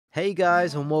Hey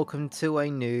guys, and welcome to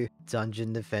a new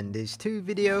Dungeon Defenders 2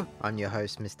 video. I'm your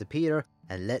host Mr. Peter,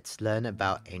 and let's learn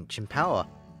about Ancient Power.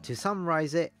 To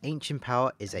summarize it, Ancient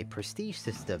Power is a prestige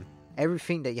system.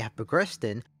 Everything that you have progressed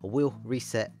in will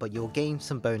reset, but you'll gain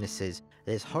some bonuses.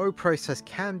 This whole process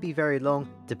can be very long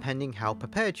depending how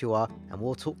prepared you are, and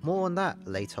we'll talk more on that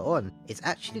later on. It's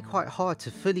actually quite hard to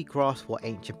fully grasp what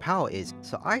Ancient Power is,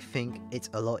 so I think it's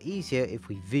a lot easier if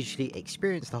we visually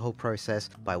experience the whole process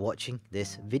by watching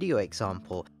this video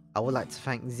example. I would like to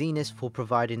thank Xexnus for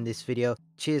providing this video.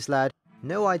 Cheers lad.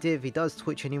 No idea if he does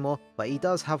Twitch anymore, but he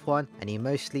does have one and he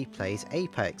mostly plays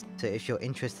Apex, so if you're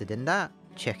interested in that,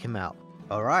 check him out.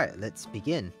 Alright, let's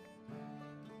begin.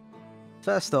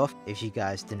 First off, if you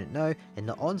guys didn't know, in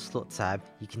the Onslaught tab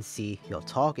you can see your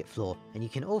target floor, and you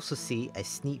can also see a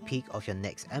sneak peek of your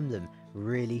next emblem.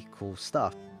 Really cool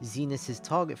stuff. Xexnus's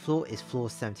target floor is floor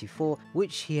 74,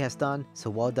 which he has done,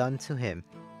 so well done to him.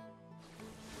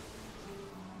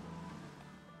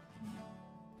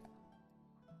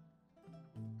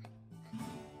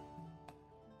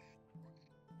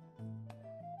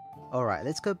 Alright,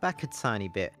 let's go back a tiny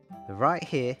bit. Right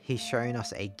here, he's showing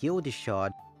us a Gilded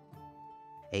Shard,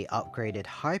 a upgraded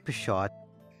Hyper Shard,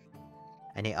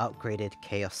 and a upgraded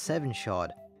Chaos 7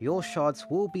 Shard. Your shards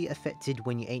will be affected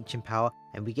when you Ancient Power,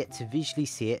 and we get to visually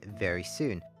see it very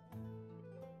soon.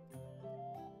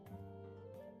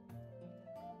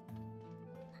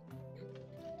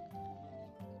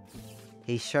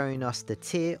 He's showing us the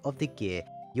tier of the gear.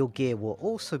 Your gear will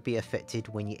also be affected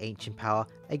when you Ancient Power.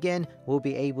 Again, we'll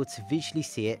be able to visually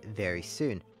see it very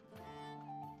soon.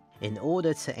 In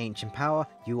order to Ancient Power,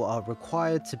 you are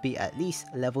required to be at least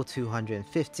level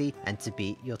 250 and to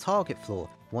beat your target floor.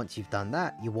 Once you've done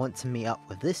that, you want to meet up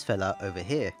with this fella over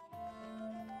here.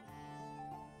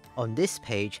 On this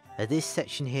page, this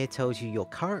section here tells you your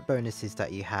current bonuses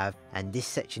that you have, and this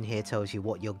section here tells you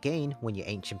what you'll gain when you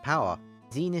Ancient Power.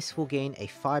 Xexnus will gain a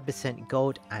 5%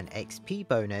 gold and XP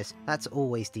bonus, that's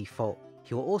always default.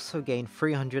 He will also gain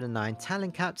 309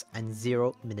 talent caps and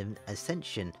 0 minimum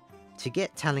ascension. To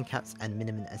get talent caps and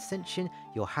minimum ascension,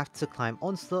 you'll have to climb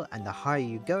Onslaught, and the higher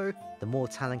you go, the more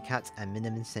talent caps and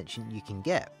minimum ascension you can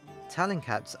get. Talent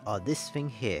caps are this thing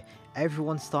here.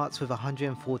 Everyone starts with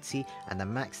 140 and the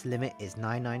max limit is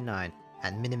 999.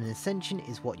 And minimum ascension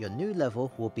is what your new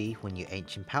level will be when you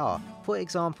Ancient Power. For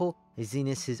example,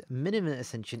 Xexnus's minimum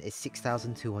ascension is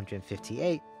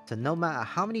 6258, so no matter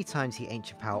how many times he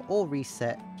Ancient Power or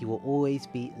reset, he will always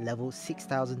be level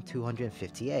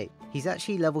 6258. He's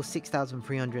actually level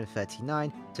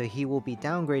 6339, so he will be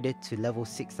downgraded to level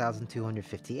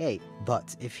 6258.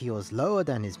 But if he was lower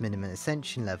than his minimum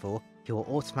ascension level, he will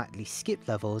automatically skip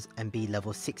levels and be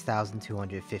level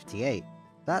 6258.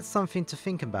 That's something to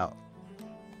think about.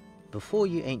 Before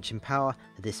you Ancient Power,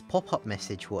 this pop-up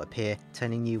message will appear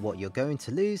telling you what you're going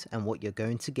to lose and what you're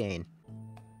going to gain.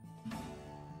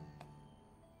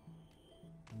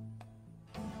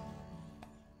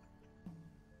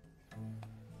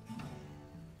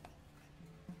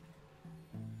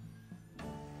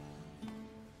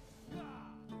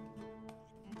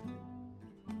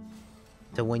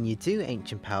 So when you do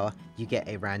Ancient Power, you get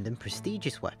a random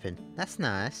prestigious weapon. That's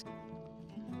nice.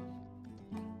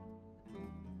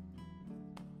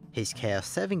 His Chaos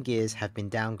 7 gears have been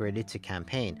downgraded to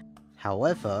Campaign.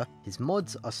 However, his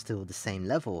mods are still the same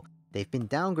level. They've been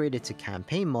downgraded to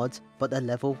Campaign mods, but the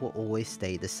level will always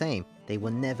stay the same. They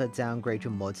will never downgrade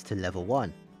your mods to level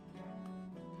 1.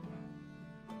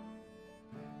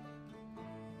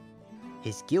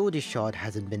 His Gilded Shard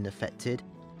hasn't been affected,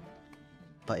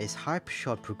 but his Hyper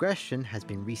Shard progression has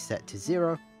been reset to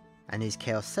 0, and his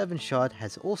Chaos 7 Shard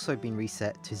has also been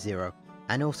reset to 0.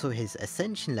 And also his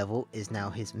Ascension level is now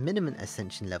his minimum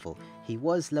Ascension level. He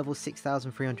was level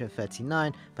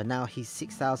 6339, but now he's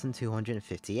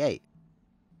 6258.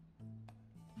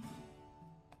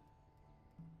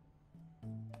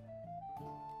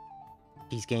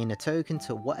 He's gained a token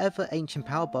to whatever Ancient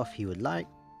Power buff he would like.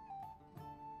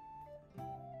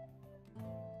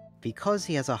 Because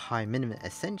he has a high minimum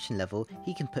Ascension level,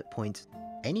 he can put points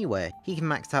anywhere. He can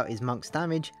max out his monk's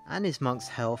damage and his monk's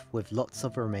health with lots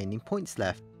of remaining points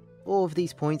left. All of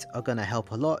these points are going to help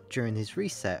a lot during his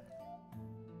reset.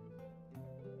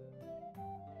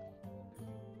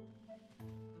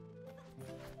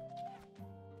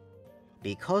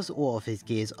 Because all of his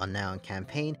gears are now in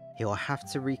Campaign, he will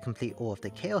have to recomplete all of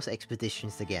the Chaos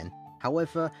expeditions again.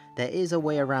 However, there is a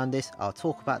way around this, I'll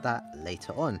talk about that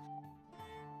later on.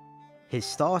 His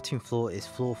starting floor is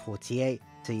floor 48,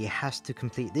 so he has to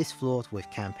complete this floor with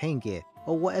Campaign gear,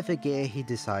 or whatever gear he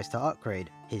decides to upgrade.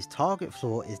 His target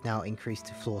floor is now increased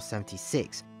to floor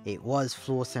 76, It was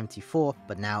floor 74,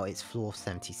 but now it's floor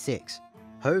 76.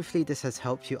 Hopefully this has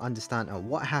helped you understand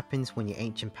what happens when you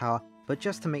ancient power, but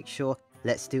just to make sure,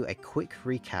 let's do a quick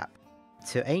recap.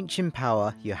 To ancient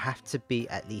power, you have to be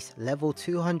at least level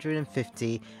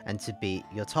 250 and to beat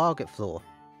your target floor.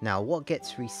 Now what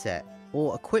gets reset?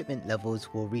 All equipment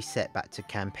levels will reset back to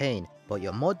campaign, but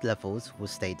your mod levels will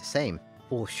stay the same.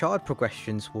 All shard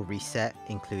progressions will reset,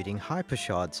 including hyper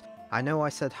shards. I know I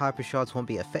said hyper shards won't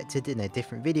be affected in a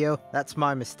different video, that's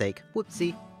my mistake,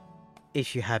 whoopsie.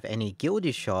 If you have any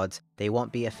gilded shards, they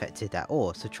won't be affected at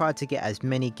all, so try to get as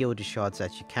many gilded shards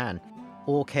as you can.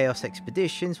 All chaos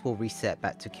expeditions will reset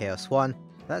back to chaos 1,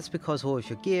 that's because all of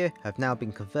your gear have now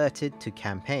been converted to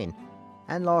campaign.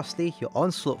 And lastly, your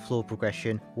onslaught floor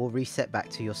progression will reset back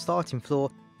to your starting floor,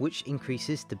 which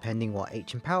increases depending what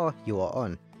ancient power you are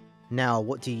on. Now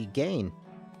what do you gain?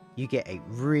 You get a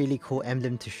really cool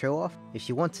emblem to show off. If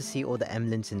you want to see all the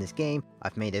emblems in this game,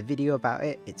 I've made a video about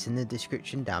it, it's in the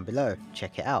description down below,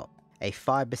 check it out. A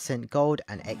 5% gold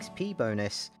and XP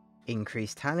bonus,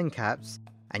 increased talent caps,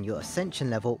 and your ascension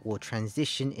level will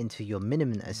transition into your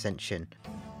minimum ascension.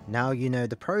 Now you know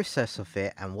the process of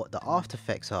it and what the after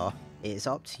effects are, it is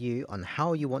up to you on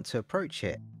how you want to approach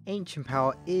it. Ancient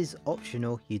power is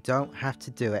optional, you don't have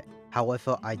to do it.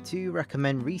 However, I do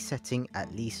recommend resetting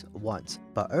at least once,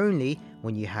 but only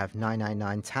when you have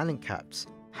 999 talent caps.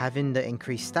 Having the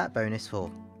increased stat bonus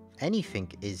for anything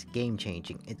is game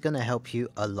changing, it's gonna help you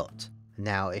a lot.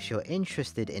 Now if you're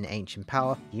interested in ancient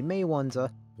power, you may wonder,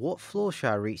 what floor should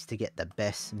I reach to get the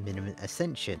best minimum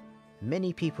ascension?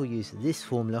 Many people use this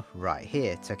formula right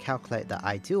here to calculate the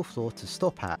ideal floor to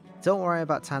stop at. Don't worry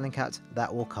about talent caps,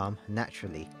 that will come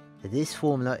naturally. This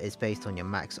formula is based on your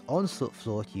max onslaught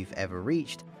floor you've ever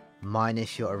reached,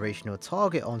 minus your original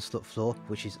target onslaught floor,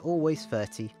 which is always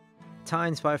 30,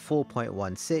 times by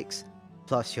 4.16,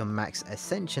 plus your max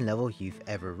ascension level you've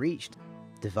ever reached,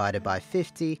 divided by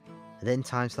 50, then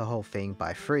times the whole thing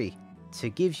by 3. To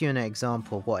give you an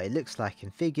example of what it looks like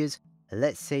in figures,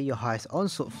 let's say your highest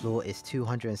onslaught floor is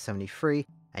 273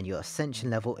 and your ascension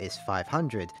level is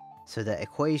 500, so the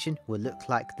equation will look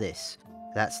like this.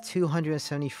 That's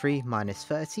 273 minus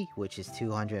 30, which is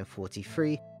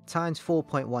 243, times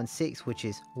 4.16, which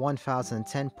is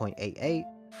 1010.88,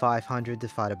 500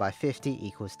 divided by 50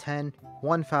 equals 10,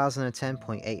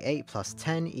 1010.88 plus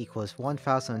 10 equals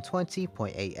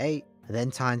 1020.88,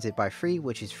 then times it by 3,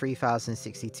 which is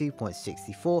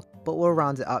 3062.64, but we'll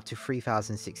round it up to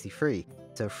 3063.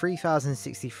 So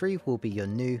 3063 will be your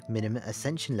new minimum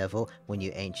ascension level when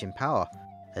you ancient power.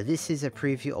 This is a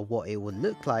preview of what it will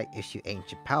look like if you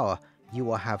ancient power. You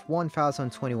will have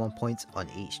 1021 points on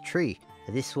each tree.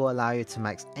 This will allow you to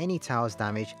max any tower's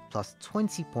damage plus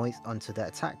 20 points onto the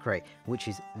attack rate, which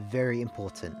is very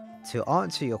important. To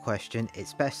answer your question,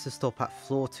 it's best to stop at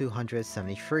floor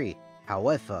 273.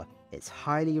 However, it's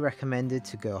highly recommended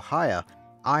to go higher.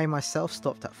 I myself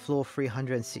stopped at floor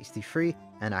 363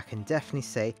 and I can definitely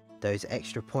say those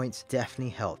extra points definitely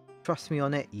helped. Trust me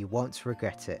on it, you won't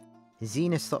regret it.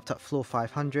 Xexnus stopped at floor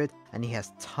 500 and he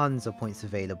has tons of points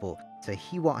available, so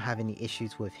he won't have any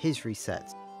issues with his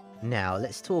resets. Now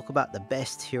let's talk about the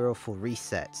best hero for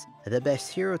resets. The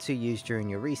best hero to use during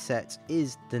your resets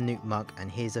is the Nuke Monk,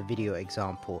 and here's a video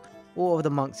example. All of the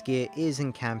monk's gear is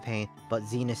in campaign, but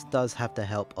Xexnus does have the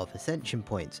help of ascension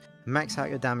points. Max out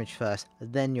your damage first,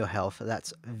 then your health,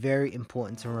 that's very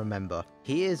important to remember.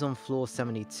 He is on floor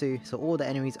 72, so all the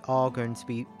enemies are going to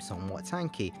be somewhat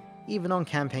tanky. Even on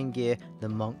campaign gear, the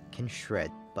monk can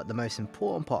shred, but the most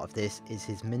important part of this is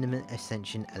his minimum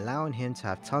ascension, allowing him to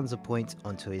have tons of points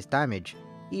onto his damage.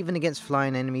 Even against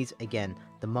flying enemies, again,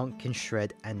 the monk can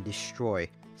shred and destroy.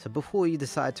 So before you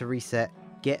decide to reset,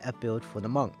 get a build for the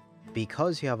monk.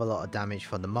 Because you have a lot of damage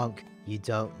from the monk, you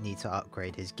don't need to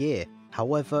upgrade his gear.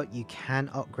 However, you can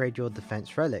upgrade your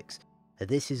defense relics.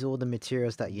 This is all the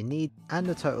materials that you need and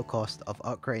the total cost of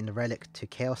upgrading the relic to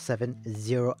Chaos 7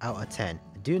 0 out of 10.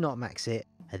 Do not max it,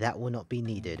 that will not be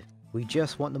needed. We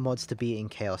just want the mods to be in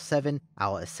Chaos 7,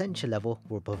 our Ascension level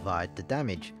will provide the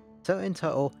damage. So in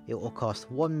total, it will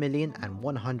cost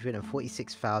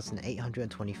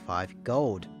 1,146,825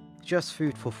 gold. Just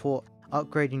food for thought,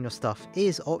 upgrading your stuff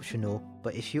is optional,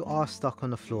 but if you are stuck on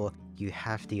the floor, you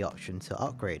have the option to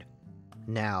upgrade.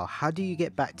 Now, how do you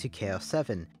get back to Chaos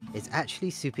 7? It's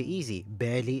actually super easy,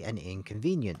 barely an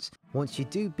inconvenience. Once you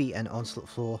do beat an onslaught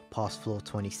floor past floor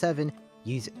 27,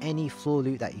 use any floor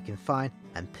loot that you can find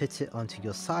and put it onto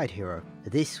your side hero.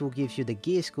 This will give you the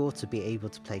gear score to be able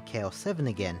to play Chaos 7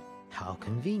 again. How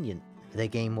convenient. The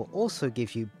game will also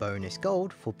give you bonus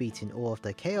gold for beating all of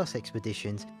the Chaos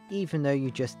expeditions even though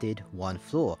you just did one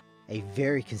floor. A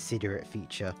very considerate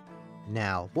feature.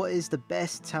 Now, what is the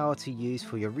best tower to use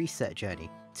for your reset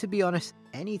journey? To be honest,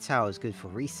 any tower is good for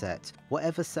reset.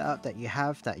 Whatever setup that you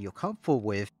have that you're comfortable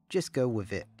with, just go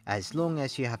with it. As long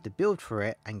as you have the build for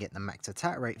it and get the max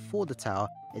attack rate for the tower,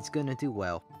 it's gonna do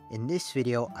well. In this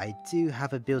video, I do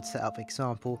have a build setup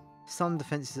example. Some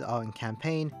defenses are in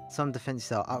campaign, some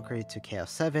defenses are upgraded to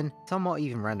Chaos 7, some are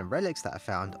even random relics that I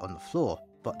found on the floor.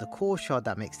 But the core shard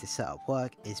that makes this setup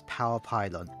work is Power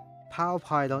Pylon. Power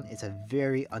Pylon is a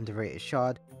very underrated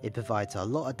shard. It provides a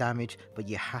lot of damage, but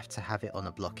you have to have it on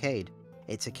a blockade.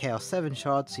 It's a Chaos 7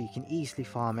 shard, so you can easily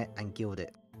farm it and guild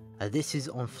it. This is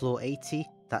on floor 80,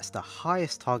 that's the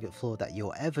highest target floor that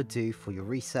you'll ever do for your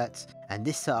resets, and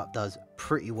this setup does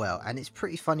pretty well and it's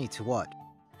pretty funny to watch.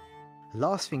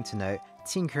 Last thing to note,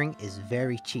 tinkering is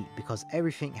very cheap because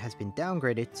everything has been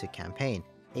downgraded to campaign.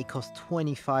 It costs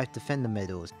 25 defender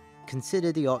medals.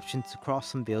 Consider the option to craft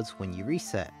some builds when you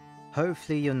reset.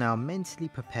 Hopefully you're now mentally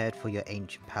prepared for your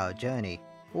ancient power journey.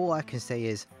 All I can say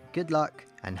is good luck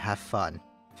and have fun.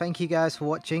 Thank you guys for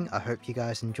watching. I hope you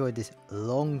guys enjoyed this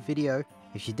long video.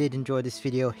 If you did enjoy this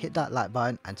video, hit that like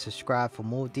button and subscribe for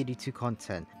more DD2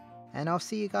 content. And I'll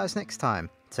see you guys next time.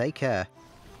 Take care.